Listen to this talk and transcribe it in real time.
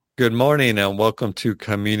Good morning and welcome to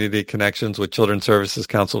Community Connections with Children's Services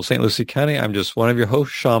Council of St. Lucie County. I'm just one of your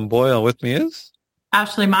hosts, Sean Boyle, and with me is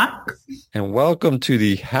Ashley Mock. And welcome to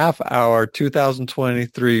the half-hour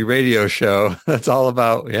 2023 radio show. That's all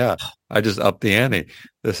about, I just upped the ante.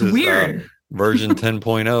 This is weird. Version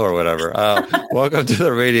 10.0 or whatever. Welcome to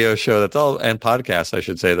the radio show and podcast, I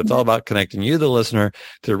should say, that's all about connecting you, the listener,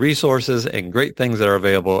 to resources and great things that are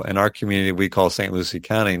available in our community we call St. Lucie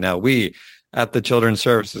County. Now, we at the Children's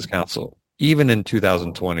Services Council, even in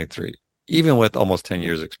 2023, even with almost 10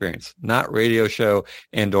 years experience, not radio show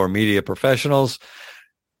and or media professionals.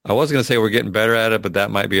 I was going to say we're getting better at it, but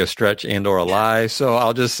that might be a stretch and or a lie. So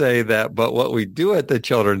I'll just say that. But what we do at the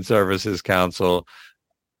Children's Services Council,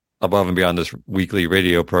 above and beyond this weekly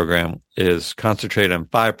radio program, is concentrate on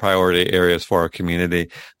 5 priority areas for our community.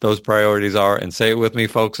 Those priorities are, and say it with me,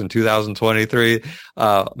 folks, in 2023,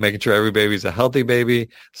 making sure every baby's a healthy baby,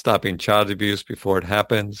 stopping child abuse before it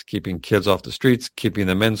happens, keeping kids off the streets, keeping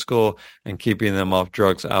them in school, and keeping them off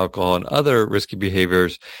drugs, alcohol, and other risky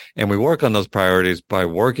behaviors. And we work on those priorities by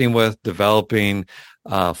working with, developing,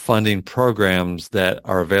 funding programs that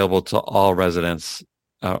are available to all residents,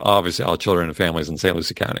 obviously all children and families in St.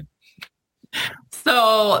 Lucie County.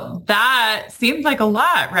 So that seems like a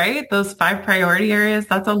lot, right? Those 5 priority areas,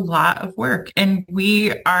 that's a lot of work. And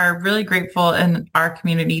we are really grateful in our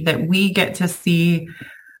community that we get to see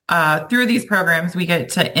through these programs, we get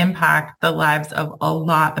to impact the lives of a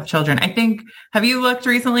lot of children. I think, have you looked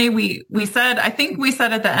recently? I think we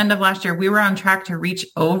said at the end of last year, we were on track to reach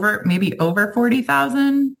over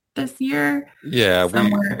 40,000 this year. Yeah,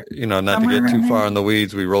 not to get too far in the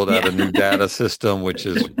weeds, we rolled out a new data system, which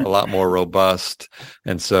is a lot more robust.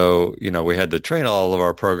 And so, we had to train all of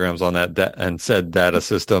our programs on that and said data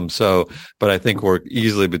system. So, but I think we're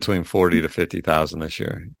easily between 40 to 50,000 this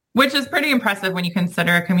year. Which is pretty impressive when you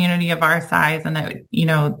consider a community of our size and that,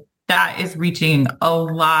 that is reaching a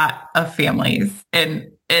lot of families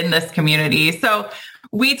in this community. So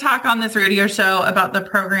we talk on this radio show about the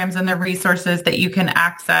programs and the resources that you can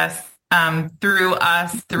access through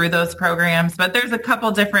us, through those programs. But there's a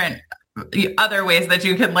couple different other ways that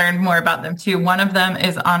you can learn more about them too. One of them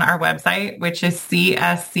is on our website, which is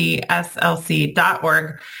cscslc.org.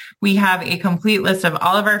 We have a complete list of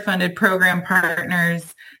all of our funded program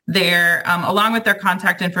partners there, along with their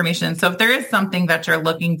contact information. So if there is something that you're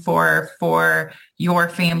looking for your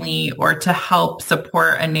family or to help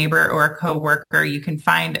support a neighbor or a coworker, you can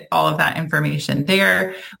find all of that information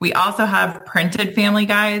there. We also have printed family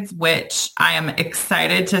guides, which I am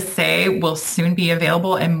excited to say will soon be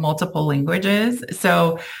available in multiple languages.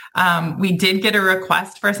 So we did get a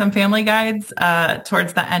request for some family guides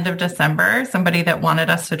towards the end of December, somebody that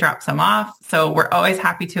wanted us to drop some off. So we're always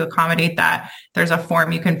happy to accommodate that. There's a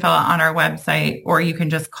form you can fill out on our website, or you can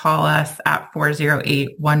just call us at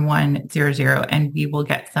 408-1100 and we will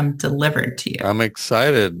get some delivered to you. I'm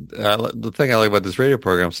excited. The thing I like about this radio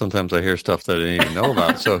program, sometimes I hear stuff that I didn't even know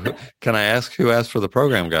about. So can I ask who asked for the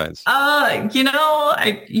program guides?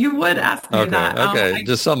 You would ask me that. Okay,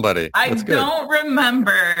 just somebody. That's good. Don't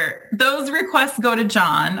remember. Those requests go to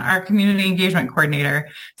John, our community engagement coordinator.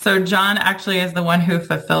 So John actually is the one who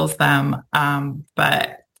fulfills them.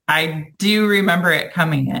 But I do remember it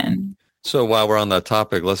coming in. So while we're on that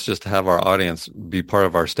topic, let's just have our audience be part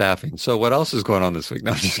of our staffing. So what else is going on this week?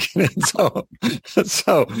 No, I'm just kidding.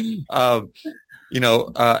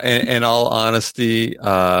 In all honesty,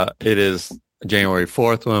 it is January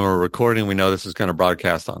 4th when we're recording. We know this is going to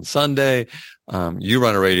broadcast on Sunday. You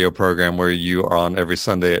run a radio program where you are on every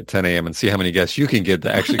Sunday at 10 a.m. and see how many guests you can get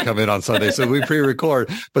to actually come in on Sunday. So we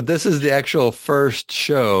pre-record, but this is the actual first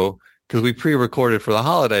show because we pre-recorded for the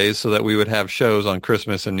holidays so that we would have shows on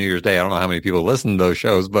Christmas and New Year's Day. I don't know how many people listen to those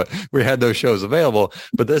shows, but we had those shows available.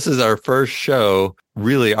 But this is our first show,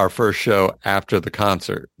 really our first show after the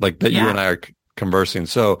concert, like that you and I are conversing.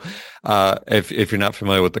 So if you're not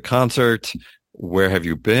familiar with the concert, where have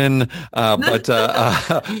you been?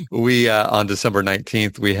 We on December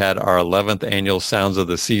 19th, we had our 11th annual Sounds of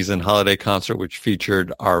the Season holiday concert, which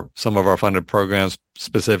featured some of our funded programs,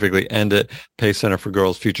 specifically End It, Pace Center for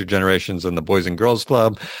Girls, Future Generations, and the Boys and Girls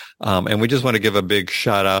Club. And we just want to give a big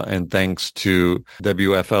shout out and thanks to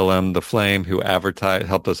WFLM The Flame, who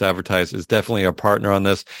helped us advertise, is definitely a partner on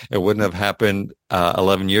this. It wouldn't have happened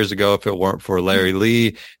 11 years ago if it weren't for Larry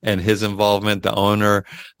Lee and his involvement, the owner,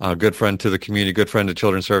 good friend to the community, good friend to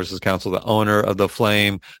Children's Services Council, the owner of the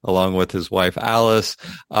Flame, along with his wife, Alice.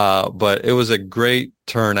 But it was a great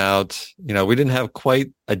turnout. You know, we didn't have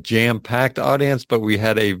quite a jam-packed audience, but we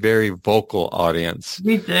had a very vocal audience.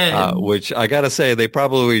 We did. Which I got to say, they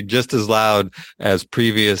probably just as loud as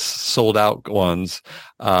previous sold out ones.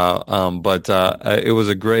 But it was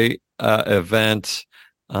a great event.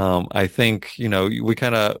 I think, you know,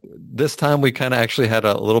 this time we kind of actually had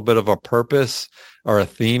a little bit of a purpose or a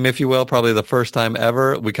theme, if you will, probably the first time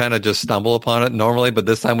ever. We kind of just stumble upon it normally, but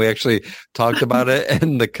this time we actually talked about it,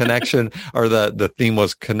 and the connection, or the theme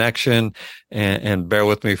was connection. And bear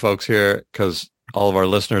with me, folks, here, because all of our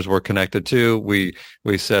listeners were connected too. We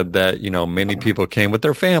said that, you know, many people came with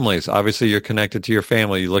their families. Obviously, you're connected to your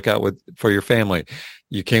family. You look out for your family.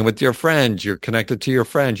 You came with your friends. You're connected to your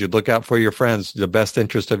friends. You look out for your friends, the best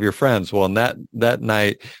interest of your friends. Well, and that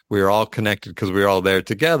night we were all connected because we were all there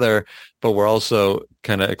together, but we're also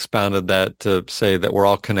kind of expounded that to say that we're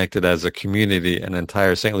all connected as a community, an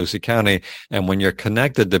entire St. Lucie County. And when you're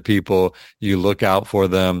connected to people, you look out for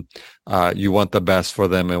them. You want the best for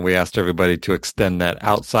them. And we asked everybody to extend that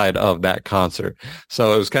outside of that concert.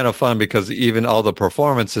 So it was kind of fun because even all the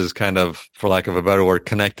performances kind of, for lack of a better word,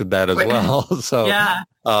 connected that as well. So yeah.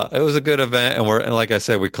 It was a good event. And like I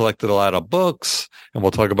said, we collected a lot of books, and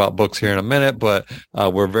we'll talk about books here in a minute, but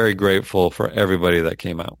we're very grateful for everybody that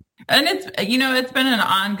came out. And it's been an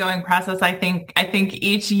ongoing process. I think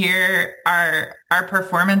each year our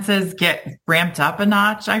performances get ramped up a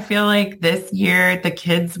notch. I feel like this year the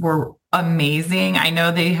kids were amazing. I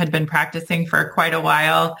know they had been practicing for quite a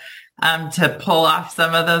while to pull off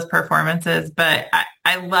some of those performances, but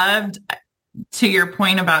I loved, to your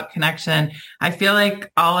point about connection, I feel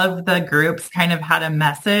like all of the groups kind of had a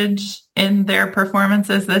message in their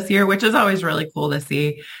performances this year, which is always really cool to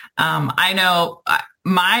see. I know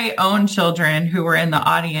my own children who were in the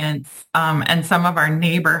audience, and some of our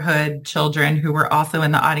neighborhood children who were also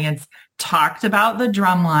in the audience, talked about the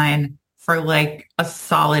drumline for like a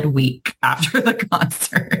solid week after the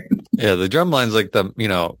concert. Yeah, the drumline's like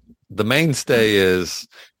the mainstay is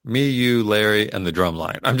me, you, Larry, and the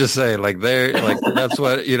drumline. I'm just saying, like, they're like, that's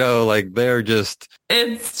what, like, they're just.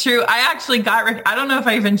 It's true. I actually I don't know if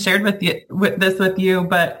I even shared with you,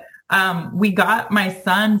 but we got my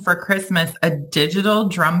son for Christmas a digital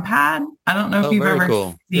drum pad. I don't know if you've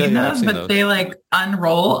ever seen those, but they like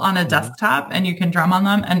unroll on a desktop and you can drum on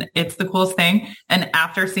them. And it's the coolest thing. And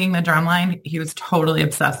after seeing the drum line, he was totally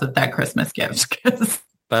obsessed with that Christmas gift because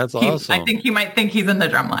that's awesome. I think he might think he's in the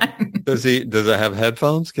drum line. Does it have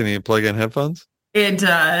headphones? Can he plug in headphones? It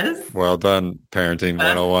does. Well done, Parenting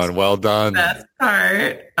 101. Well done. Best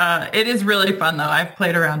part. It is really fun though. I've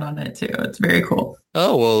played around on it too. It's very cool.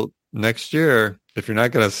 Oh, well, next year, if you're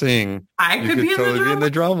not going to sing, you could totally be in the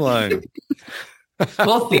drum line.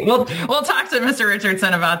 We'll see. We'll talk to Mr.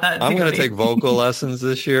 Richardson about that. I'm going to take vocal lessons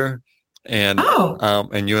this year, and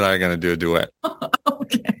and you and I are going to do a duet.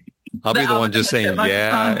 Okay. I'll be the one just saying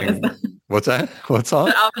yeah. What's that? What song?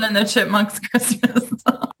 The Alvin and the Chipmunks Christmas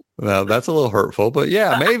song. Well, that's a little hurtful, but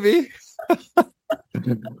yeah, maybe.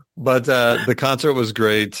 But the concert was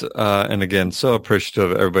great, and again, so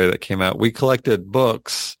appreciative of everybody that came out. We collected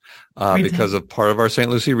books because of part of our St.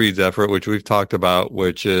 Lucie Reads effort, which we've talked about,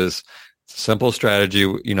 which is simple strategy.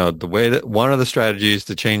 The way that one of the strategies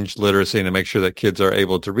to change literacy and to make sure that kids are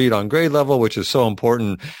able to read on grade level, which is so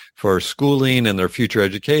important for schooling and their future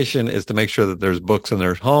education, is to make sure that there's books in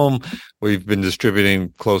their home. We've been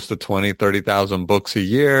distributing close to 30,000 books a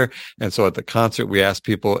year. And so at the concert, we asked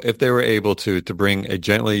people if they were able to bring a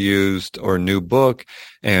gently used or new book.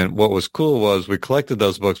 And what was cool was we collected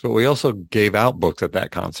those books, but we also gave out books at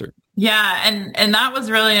that concert. Yeah. And that was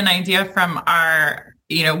really an idea from our,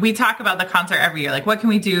 we talk about the concert every year. Like, what can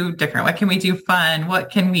we do different? What can we do fun?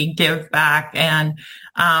 What can we give back? And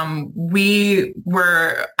I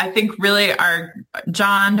think really our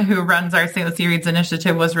John, who runs our St. Lucie Reads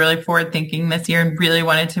initiative, was really forward thinking this year and really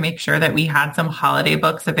wanted to make sure that we had some holiday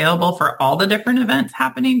books available for all the different events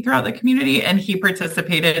happening throughout the community. And he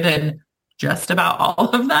participated in just about all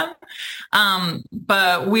of them.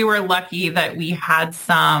 But we were lucky that we had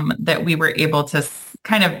some that we were able to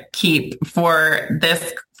kind of keep for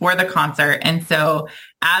the concert. And so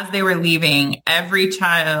as they were leaving, every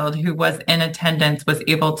child who was in attendance was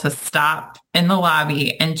able to stop in the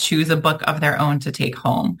lobby and choose a book of their own to take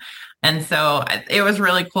home. And so it was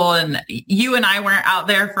really cool. And you and I weren't out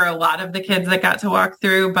there for a lot of the kids that got to walk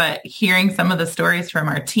through, but hearing some of the stories from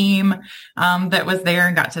our team that was there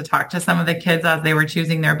and got to talk to some of the kids as they were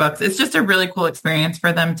choosing their books, it's just a really cool experience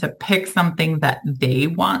for them to pick something that they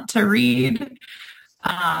want to read.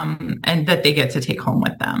 and that they get to take home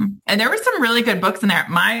with them. And there were some really good books in there.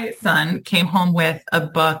 My son came home with a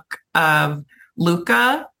book of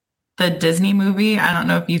Luca, the Disney movie. I don't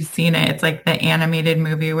know if you've seen it. It's like the animated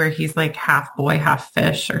movie where he's like half boy, half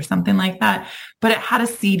fish or something like that. But it had a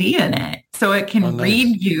CD in it. So it can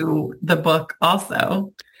read you the book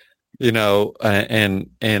also. You know, and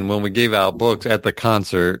when we gave out books at the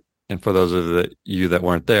concert, and for those of you that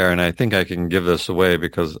weren't there, and I think I can give this away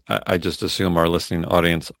because I just assume our listening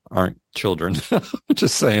audience aren't children.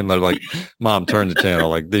 Just saying, they're like, Mom, turn the channel.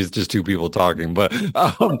 Like, these just two people talking. But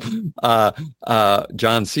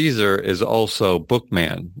John Caesar is also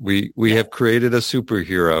Bookman. We have created a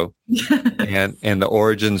superhero, and the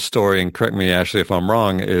origin story. And correct me, Ashley, if I'm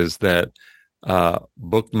wrong, is that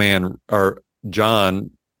Bookman or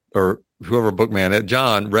John or whoever Bookman,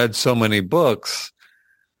 John read so many books.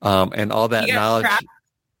 And all that knowledge.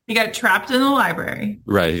 He got trapped in the library.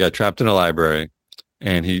 Right. He got trapped in a library.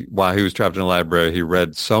 And while he was trapped in a library, he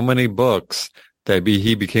read so many books that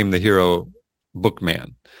he became the hero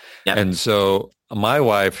Bookman. Yep. And so my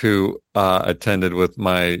wife, who attended with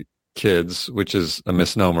my kids, which is a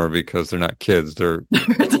misnomer because they're not kids, they're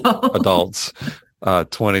adults,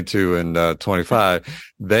 22 and 25,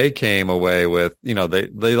 they came away with,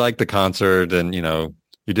 they liked the concert and,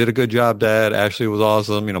 you did a good job, Dad. Ashley was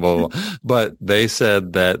awesome, blah, blah, blah. But they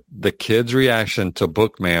said that the kids' reaction to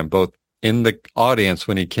Bookman, both in the audience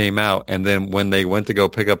when he came out and then when they went to go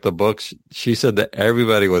pick up the books, she said that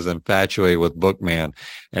everybody was infatuated with Bookman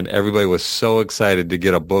and everybody was so excited to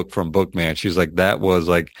get a book from Bookman. She's like, that was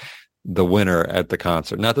like the winner at the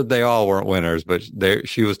concert. Not that they all weren't winners, but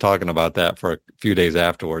she was talking about that for a few days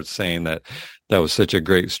afterwards, saying that was such a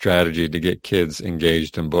great strategy to get kids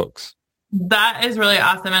engaged in books. That is really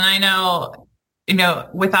awesome. And I know,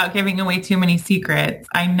 without giving away too many secrets,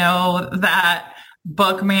 I know that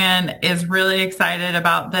Bookman is really excited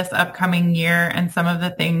about this upcoming year and some of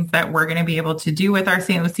the things that we're going to be able to do with our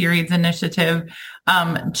St. Lucie Reads initiative.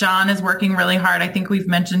 John is working really hard. I think we've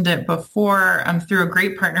mentioned it before, through a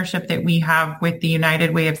great partnership that we have with the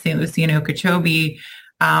United Way of St. Lucie and Okeechobee.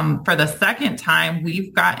 For the second time,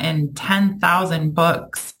 we've gotten 10,000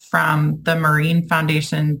 books from the Marine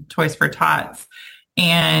Foundation Toys for Tots.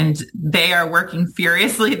 And they are working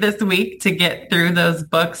furiously this week to get through those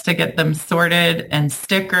books, to get them sorted and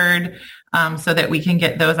stickered, so that we can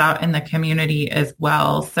get those out in the community as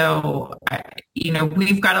well. So,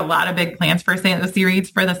 we've got a lot of big plans for St. Lucie Reads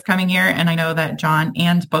for this coming year. And I know that John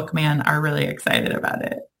and Bookman are really excited about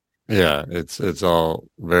it. Yeah, it's all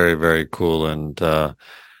very, very cool. And,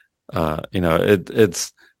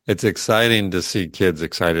 it's exciting to see kids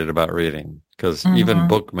excited about reading because even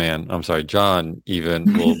John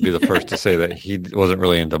even will be the first to say that he wasn't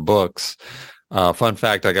really into books. Fun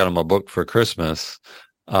fact, I got him a book for Christmas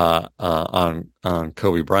on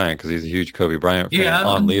Kobe Bryant because he's a huge Kobe Bryant fan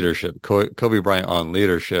on leadership, Kobe Bryant on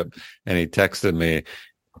leadership. And he texted me,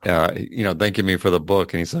 thanking me for the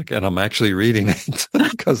book. And he's like, and I'm actually reading it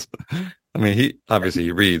because, he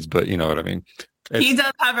obviously reads, but you know what I mean? He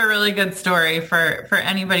does have a really good story for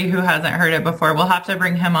anybody who hasn't heard it before. We'll have to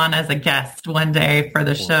bring him on as a guest one day for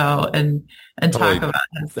the show and talk about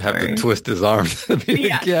his story. Have to twist his arm to be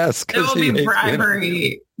a guest. It will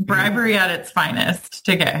be bribery at its finest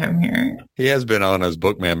to get him here. He has been on as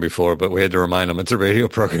Bookman before, but we had to remind him it's a radio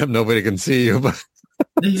program. Nobody can see you, but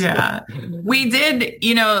yeah, we did.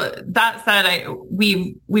 That said,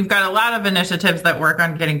 we've got a lot of initiatives that work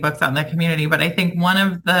on getting books out in the community. But I think one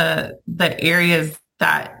of the areas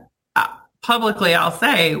that publicly I'll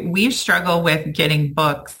say we struggle with getting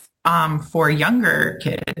books for younger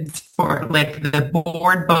kids, for like the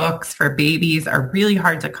board books for babies are really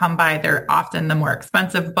hard to come by. They're often the more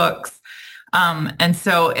expensive books. And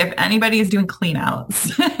so if anybody is doing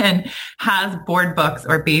cleanouts and has board books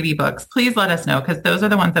or baby books, please let us know because those are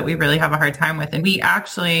the ones that we really have a hard time with. And we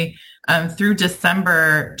actually, through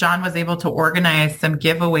December, John was able to organize some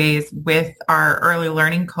giveaways with our Early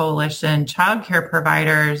Learning Coalition childcare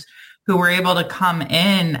providers who were able to come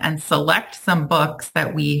in and select some books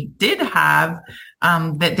that we did have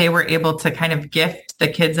that they were able to kind of gift the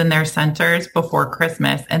kids in their centers before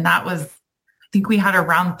Christmas. And that was, I think we had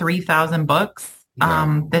around 3,000 books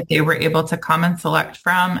that they were able to come and select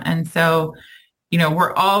from. And so,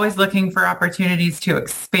 we're always looking for opportunities to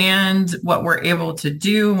expand what we're able to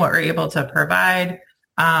do, what we're able to provide.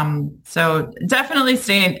 So definitely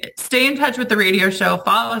stay in touch with the radio show.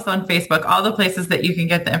 Follow us on Facebook, all the places that you can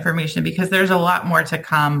get the information because there's a lot more to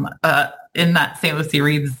come in that St. Lucie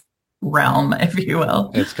Reads realm, if you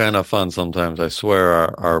will. It's kind of fun sometimes. I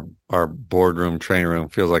swear our boardroom training room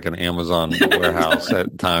feels like an Amazon warehouse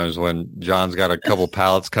at times when John's got a couple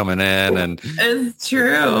pallets coming in and It's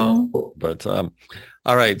true. but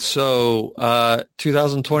all right. So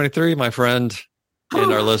 2023, my friend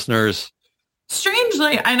and our listeners.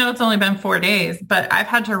 Strangely, I know it's only been 4 days, but I've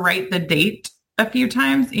had to write the date a few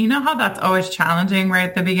times. You know how that's always challenging right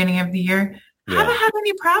at the beginning of the year? Yeah. I haven't had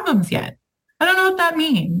any problems yet. I don't know what that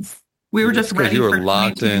means. We were just ready. You were for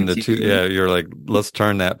locked in the two. Yeah, you're like, let's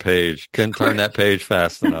turn that page. Couldn't turn that page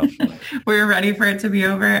fast enough. We were ready for it to be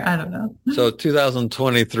over. I don't know. So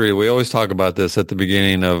 2023, we always talk about this at the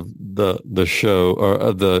beginning of the show or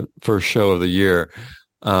of the first show of the year.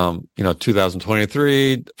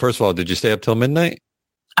 2023. First of all, did you stay up till midnight?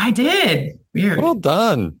 I did. Weird. Well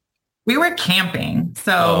done. We were camping,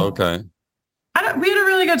 so okay. We had a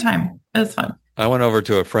really good time. It was fun. I went over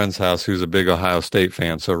to a friend's house who's a big Ohio State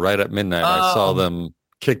fan. So right at midnight, I saw them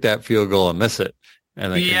kick that field goal and miss it.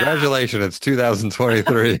 And then congratulations, it's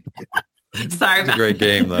 2023. Sorry, it's a great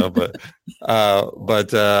game though.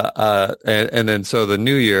 And then so the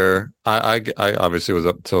new year, I obviously was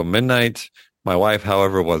up till midnight. My wife,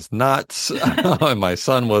 however, was not. And my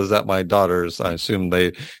son was at my daughter's. I assume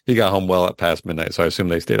he got home well at past midnight. So I assume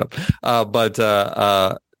they stayed up.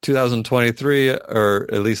 2023, or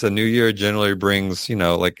at least a new year, generally brings,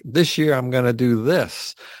 like this year, I'm going to do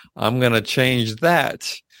this. I'm going to change that.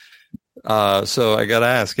 So I got to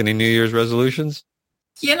ask, any New Year's resolutions?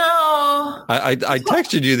 I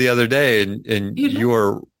texted you the other day and you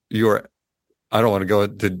were, I don't want to go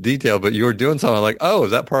into detail, but you were doing something like, oh,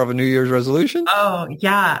 is that part of a New Year's resolution? Oh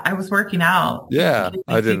yeah. I was working out. Yeah.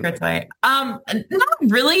 I did. Not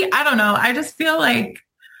really. I don't know. I just feel like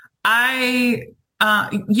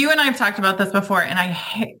you and I have talked about this before, and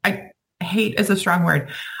I hate is a strong word,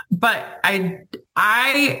 but I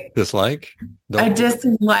dislike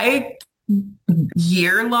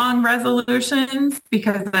year-long resolutions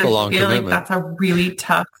because I feel like that's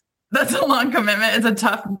a long commitment. It's a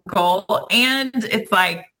tough goal. And it's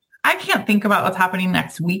like, I can't think about what's happening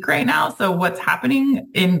next week right now. So what's happening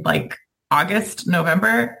in like August,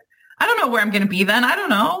 November, I don't know where I'm going to be then. I don't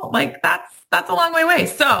know. Like that's a long way away.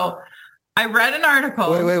 So I read an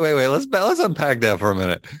article. Wait. Let's unpack that for a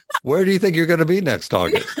minute. Where do you think you're going to be next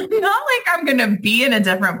August? Not like I'm going to be in a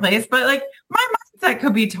different place, but like my mindset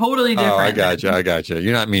could be totally different. Oh, I got you.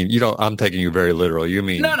 You're not I'm taking you very literal. You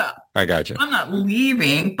mean, no. I got you. I'm not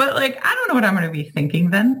leaving, but like, I don't know what I'm going to be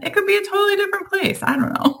thinking then. It could be a totally different place. I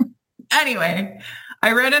don't know. Anyway,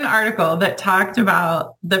 I read an article that talked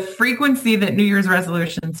about the frequency that New Year's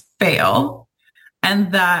resolutions fail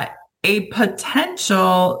and that a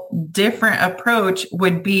potential different approach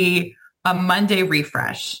would be a Monday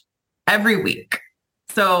refresh every week.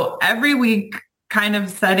 So every week kind of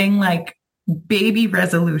setting like baby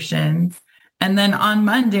resolutions and then on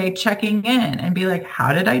Monday checking in and be like,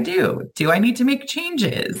 how did I do? Do I need to make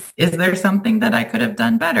changes? Is there something that I could have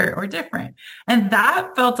done better or different? And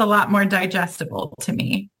that felt a lot more digestible to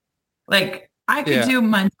me. Like I could do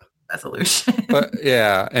Monday resolution. But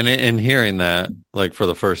yeah, and in hearing that, like for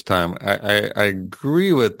the first time, I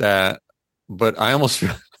agree with that, but I almost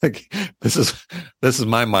feel like this is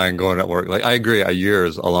my mind going at work. Like I agree, a year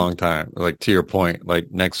is a long time. Like to your point, like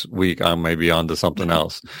next week I may be on to something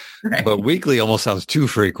else. Right. But weekly almost sounds too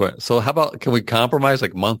frequent. So how about, can we compromise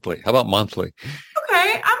like monthly? How about monthly?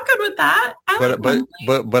 Okay, I'm good with that.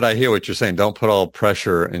 But I hear what you're saying. Don't put all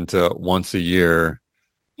pressure into once a year.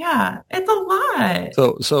 Yeah, it's a lot.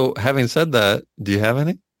 So having said that, do you have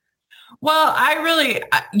any? Well, I really,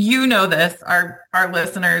 this, our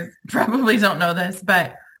listeners probably don't know this,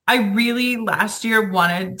 but I really last year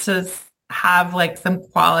wanted to have like some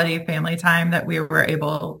quality family time that we were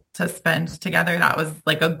able to spend together. That was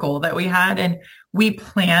like a goal that we had. And we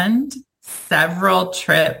planned several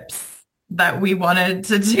trips that we wanted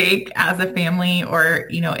to take as a family or,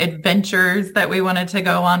 adventures that we wanted to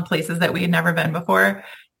go on, places that we had never been before.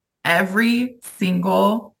 Every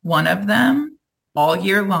single one of them all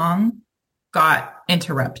year long got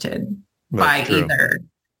interrupted by either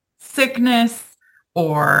sickness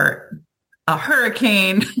or a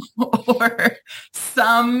hurricane or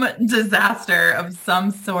some disaster of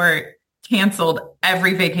some sort. Canceled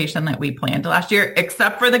every vacation that we planned last year,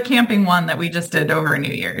 except for the camping one that we just did over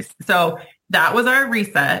New Year's. So that was our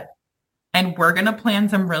reset. And we're going to plan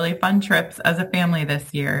some really fun trips as a family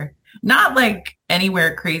this year. Not like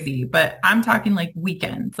anywhere crazy, but I'm talking like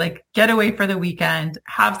weekends, like get away for the weekend,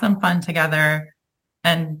 have some fun together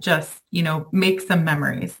and just, make some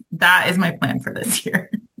memories. That is my plan for this year.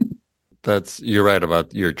 You're right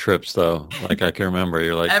about your trips though. Like I can remember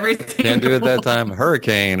you're like, can't do it that time,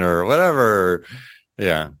 hurricane or whatever.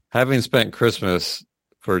 Yeah. Having spent Christmas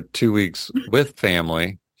for 2 weeks with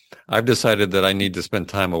family, I've decided that I need to spend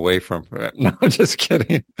time away from it. No, just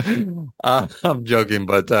kidding. I'm joking,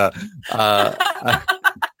 but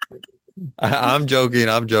I'm joking.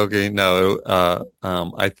 I'm joking. No,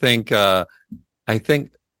 I think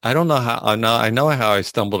I don't know how. I know how I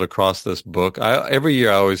stumbled across this book. Every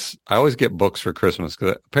year I always get books for Christmas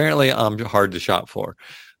because apparently I'm hard to shop for,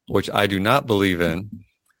 which I do not believe in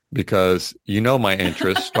because you know my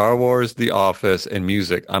interests: Star Wars, The Office, and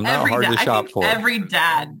music. I'm not hard to shop for. Every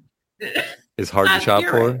dad is hard to shop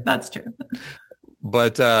for. Right. That's true.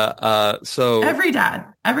 But so every dad,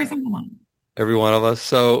 every single one. Every one of us.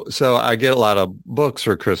 So I get a lot of books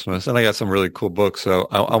for Christmas, and I got some really cool books. So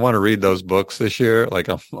I want to read those books this year. Like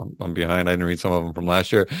I'm behind. I didn't read some of them from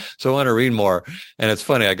last year, so I want to read more. And it's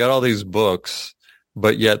funny. I got all these books,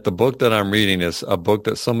 but yet the book that I'm reading is a book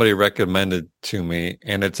that somebody recommended to me,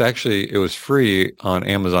 and it was free on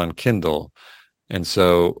Amazon Kindle, and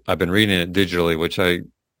so I've been reading it digitally, which I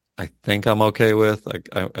think I'm okay with. Like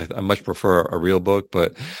I much prefer a real book,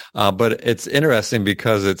 but it's interesting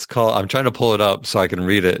because it's called, I'm trying to pull it up so I can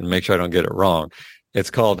read it and make sure I don't get it wrong.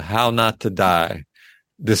 It's called How Not to Die.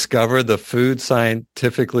 Discover the food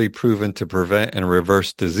scientifically proven to prevent and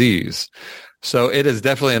reverse disease. So it is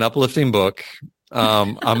definitely an uplifting book.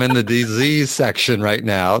 I'm in the disease section right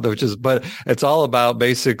now, but it's all about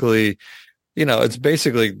basically, it's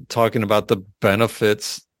basically talking about the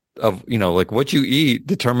benefits of, like what you eat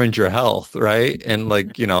determines your health, right? And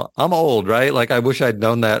like, I'm old, right? Like I wish I'd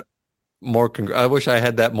known that more. I wish I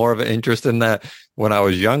had that more of an interest in that when I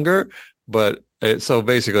was younger. But so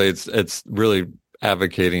basically it's really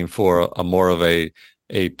advocating for a more of a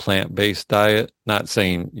plant-based diet, not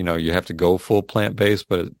saying, you have to go full plant-based,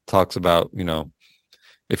 but it talks about,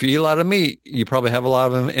 if you eat a lot of meat, you probably have a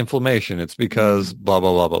lot of inflammation. It's because blah,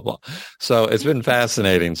 blah, blah, blah, blah. So it's been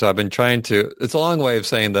fascinating. So I've been it's a long way of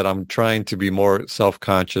saying that I'm trying to be more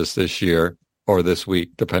self-conscious this year or this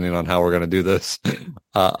week, depending on how we're going to do this,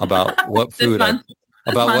 about what food,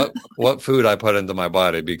 what food I put into my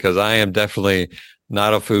body, because I am definitely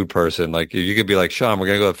not a food person. Like you could be like, Sean, we're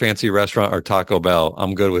going to go to a fancy restaurant or Taco Bell.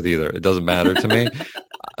 I'm good with either. It doesn't matter to me.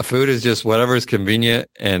 Food is just whatever is convenient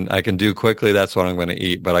and I can do quickly. That's what I'm going to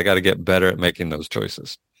eat, but I got to get better at making those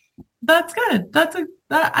choices. That's good.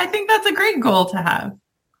 I think that's a great goal to have.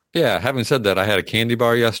 Yeah. Having said that, I had a candy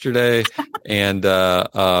bar yesterday and,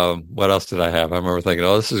 what else did I have? I remember thinking,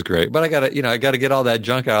 oh, this is great, but I got to get all that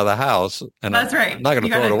junk out of the house and that's right. I'm not going to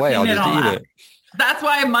throw it away. I'll just eat it. That's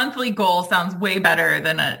why a monthly goal sounds way better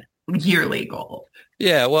than a yearly goal.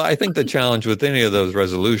 Yeah, well, I think the challenge with any of those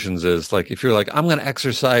resolutions is like, if you're like, I'm going to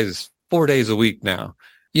exercise 4 days a week now,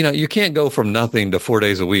 you can't go from nothing to 4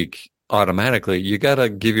 days a week automatically. You got to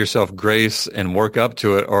give yourself grace and work up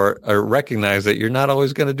to it or recognize that you're not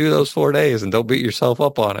always going to do those 4 days and don't beat yourself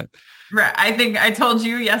up on it. Right. I think I told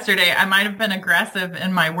you yesterday, I might have been aggressive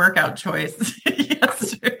in my workout choice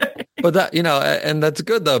yesterday. But that, and that's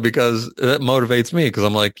good though, because it motivates me because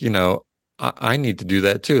I'm like, I need to do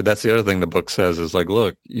that too. That's the other thing the book says is like,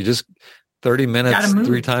 look, you just 30 minutes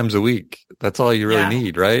 3 times a week. That's all you really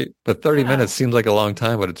need, right? But 30 minutes seems like a long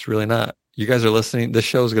time, but it's really not. You guys are listening. This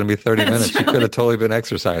show is going to be 30 minutes. You could have totally been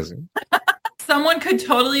exercising. Someone could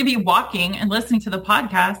totally be walking and listening to the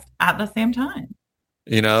podcast at the same time.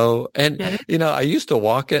 I used to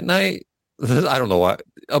walk at night. I don't know why.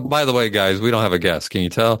 Oh, by the way, guys, we don't have a guest. Can you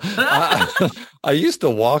tell? I used to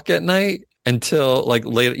walk at night until like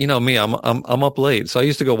late, me, I'm up late. So I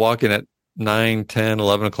used to go walking at 9, 10,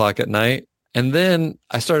 11 o'clock at night. And then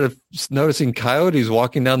I started noticing coyotes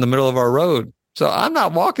walking down the middle of our road. So I'm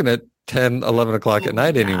not walking at 10, 11 o'clock at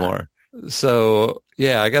night anymore. So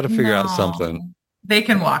yeah, I got to figure out something. They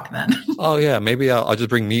can walk then. Oh yeah. Maybe I'll just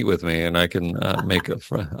bring meat with me and I can make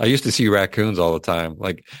I used to see raccoons all the time,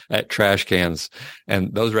 like at trash cans,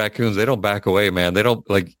 and those raccoons, they don't back away, man. They don't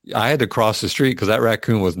I had to cross the street because that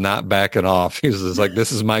raccoon was not backing off. He was just like,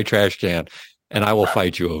 this is my trash can and I will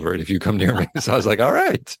fight you over it if you come near me. So I was like, all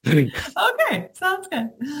right. Okay. Sounds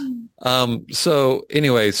good. So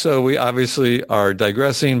anyway, so we obviously are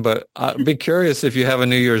digressing, but I'd be curious if you have a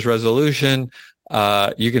New Year's resolution.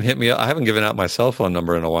 You can hit me up. I haven't given out my cell phone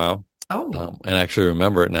number in a while. Oh. And actually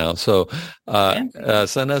remember it now. So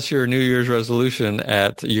send us your New Year's resolution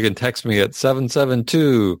you can text me at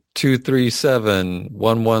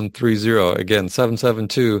 772-237-1130. Again,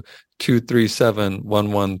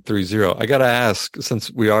 772-237-1130. I got to ask,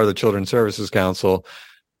 since we are the Children's Services Council,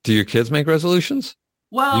 do your kids make resolutions?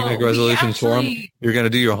 Well, you make resolutions for them? You're going to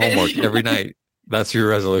do your homework every night. That's your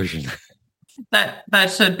resolution.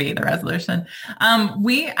 That should be the resolution.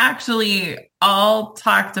 We actually all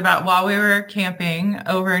talked about while we were camping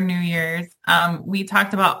over New Year's, we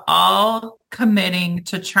talked about all committing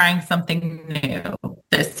to trying something new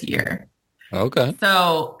this year. Okay.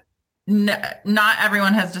 So not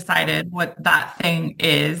everyone has decided what that thing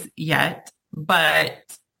is yet,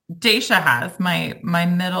 but Daisha has, my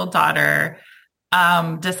middle daughter,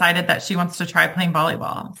 decided that she wants to try playing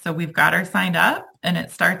volleyball. So we've got her signed up and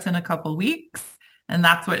it starts in a couple weeks. And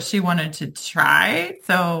that's what she wanted to try.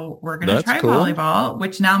 So we're going to try volleyball,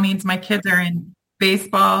 which now means my kids are in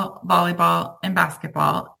baseball, volleyball, and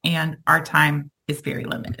basketball. And our time is very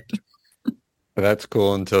limited. That's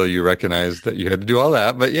cool until you recognize that you had to do all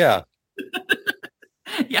that. But yeah.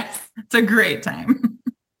 Yes, it's a great time.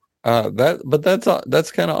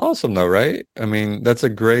 That's kind of awesome though, right? I mean, that's a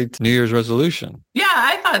great New Year's resolution. Yeah,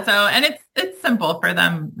 I thought so. And it's simple for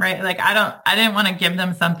them, right? Like I didn't want to give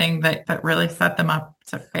them something that really set them up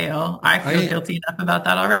to fail. I feel guilty enough about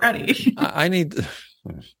that already. I need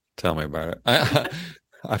tell me about it.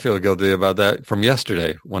 I feel guilty about that from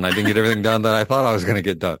yesterday when I didn't get everything done that I thought I was going to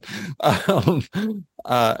get done.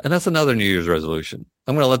 And that's another New Year's resolution.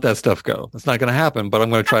 I'm going to let that stuff go. It's not going to happen, but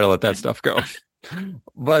I'm going to try to let that stuff go.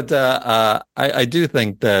 But I do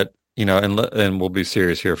think that, and we'll be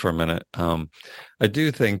serious here for a minute. I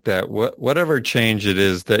do think that whatever change it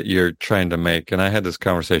is that you're trying to make, and I had this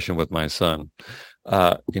conversation with my son,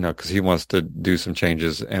 because he wants to do some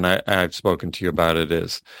changes, and I've spoken to you about it,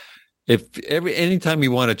 is anytime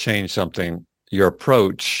you want to change something, your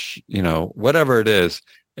approach, whatever it is,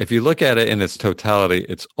 if you look at it in its totality,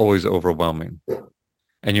 it's always overwhelming,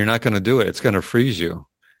 and you're not going to do it. It's going to freeze you.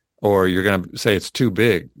 Or you're going to say it's too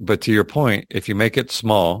big. But to your point, if you make it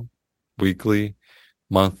small, weekly,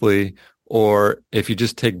 monthly, or if you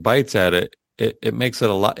just take bites at it, it makes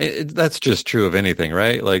it a lot. That's just true of anything,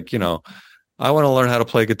 right? Like, I want to learn how to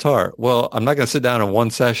play guitar. Well, I'm not going to sit down in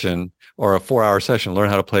one session or a 4-hour session,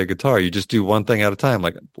 learn how to play guitar. You just do one thing at a time,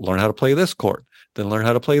 like learn how to play this chord, then learn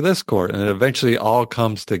how to play this chord. And it eventually all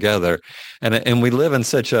comes together. And we live in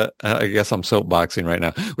such I guess I'm soapboxing right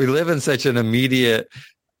now. We live in such an immediate,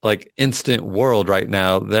 like instant world right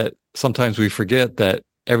now that sometimes we forget that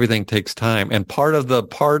everything takes time. And part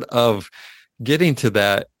of getting to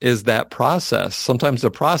that is that process. Sometimes the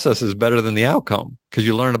process is better than the outcome because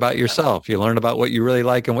you learn about yourself. You learn about what you really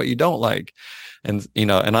like and what you don't like. And,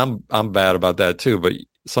 and I'm bad about that too, but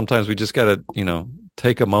sometimes we just got to,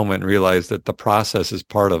 take a moment and realize that the process is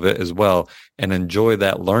part of it as well and enjoy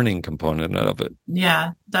that learning component of it.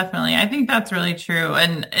 Yeah, definitely. I think that's really true.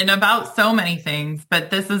 And about so many things, but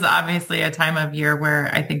this is obviously a time of year where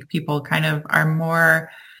I think people kind of are more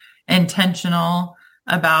intentional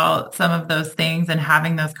about some of those things and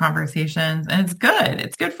having those conversations. And it's good.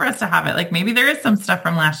 It's good for us to have it. Like maybe there is some stuff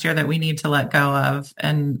from last year that we need to let go of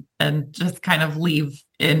and just kind of leave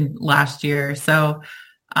in last year. So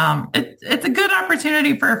it's a good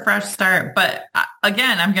opportunity for a fresh start. But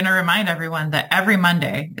again, I'm going to remind everyone that every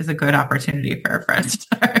Monday is a good opportunity for a fresh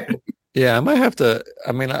start. Yeah, I might have to.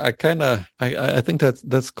 I mean, I think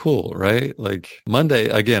that's cool, right? Like Monday,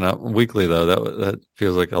 again, weekly though, that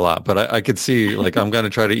feels like a lot. But I could see, like, I'm going to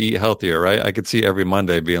try to eat healthier, right? I could see every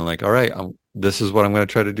Monday being like, all right, this is what I'm going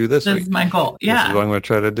to try to do this week. This is my goal. Yeah. This is what I'm going to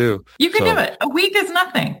try to do. You can do it. A week is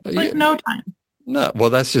nothing. It's like no time. No, well,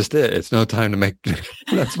 that's just it. It's no time to make.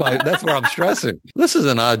 That's where I'm stressing. This is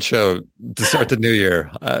an odd show to start the new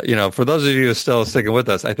year. For those of you who are still sticking with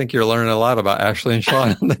us, I think you're learning a lot about Ashley and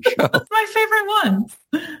Sean on the show. That's my favorite ones.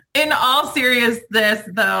 In all seriousness,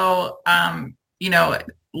 though,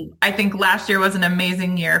 I think last year was an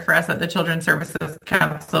amazing year for us at the Children's Services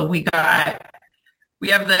Council. We have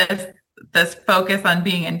this focus on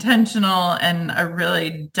being intentional and a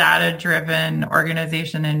really data-driven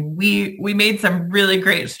organization. And we made some really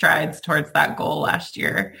great strides towards that goal last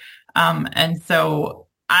year. And so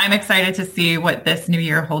I'm excited to see what this new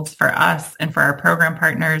year holds for us and for our program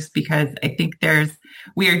partners, because I think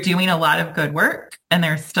we are doing a lot of good work and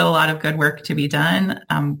there's still a lot of good work to be done.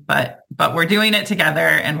 But we're doing it together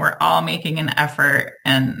and we're all making an effort.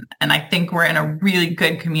 And I think we're in a really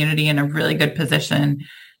good community and a really good position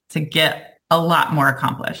to get a lot more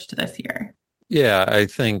accomplished this year. Yeah, I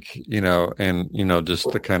think,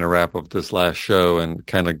 just to kind of wrap up this last show and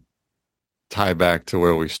kind of tie back to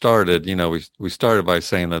where we started, we started by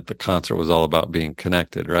saying that the concert was all about being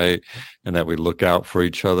connected, right? And that we look out for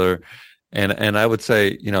each other. And I would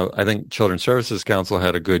say, I think Children's Services Council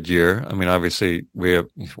had a good year. I mean, obviously we have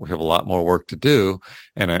a lot more work to do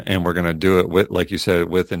and we're going to do it with, like you said,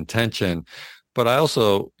 with intention. But I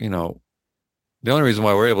also, the only reason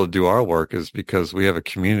why we're able to do our work is because we have a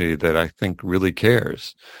community that I think really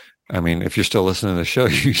cares. I mean, if you're still listening to the show,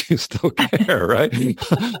 you still care, right?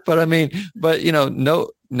 But I mean,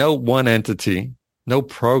 no one entity, no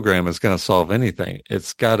program is going to solve anything.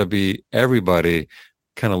 It's got to be everybody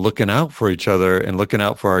kind of looking out for each other and looking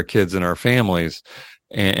out for our kids and our families.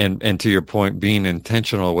 And to your point, being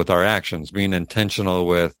intentional with our actions, being intentional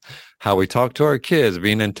with how we talk to our kids,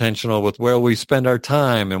 being intentional with where we spend our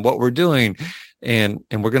time and what we're doing. And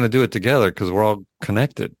we're going to do it together because we're all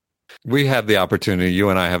connected. We have the opportunity, you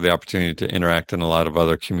and I have the opportunity to interact in a lot of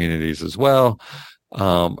other communities as well.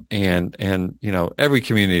 And every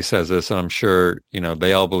community says this, and I'm sure,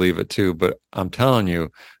 they all believe it too, but I'm telling you,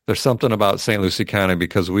 there's something about St. Lucie County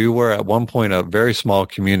because we were at one point a very small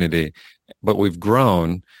community, but we've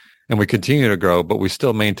grown and we continue to grow, but we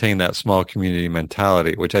still maintain that small community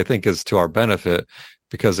mentality, which I think is to our benefit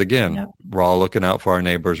because again, We're all looking out for our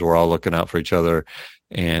neighbors. We're all looking out for each other.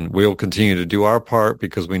 And we'll continue to do our part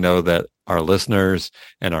because we know that our listeners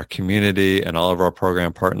and our community and all of our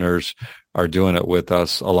program partners are doing it with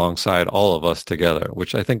us alongside all of us together,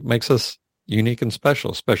 which I think makes us unique and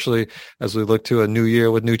special, especially as we look to a new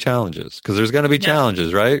year with new challenges, because there's going to be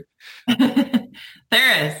challenges, right?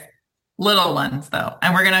 There is little ones though,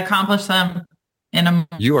 and we're going to accomplish them in a month.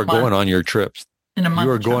 You are going on your trips. In a month.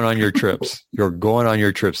 You are going on your trips. You're going on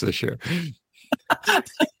your trips this year.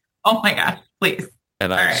 Oh my gosh, please.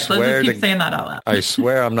 And I swear, let's just keep saying that out loud. I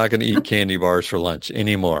swear I'm not going to eat candy bars for lunch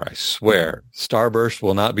anymore. I swear. Starburst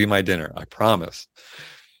will not be my dinner. I promise.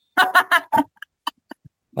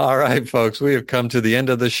 All right, folks, we have come to the end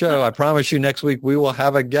of the show. I promise you next week we will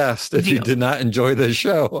have a guest if you did not enjoy this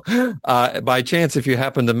show. By chance, if you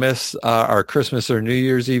happen to miss our Christmas or New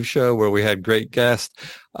Year's Eve show where we had great guests,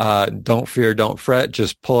 don't fear, don't fret.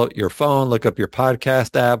 Just pull out your phone, look up your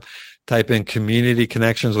podcast app, type in Community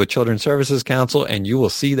Connections with Children's Services Council, and you will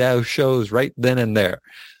see those shows right then and there.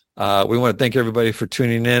 We want to thank everybody for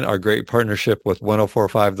tuning in, our great partnership with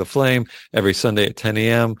 104.5 The Flame every Sunday at 10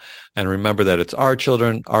 a.m. And remember that it's our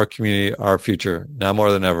children, our community, our future. Now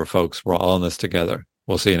more than ever, folks, we're all in this together.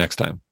 We'll see you next time.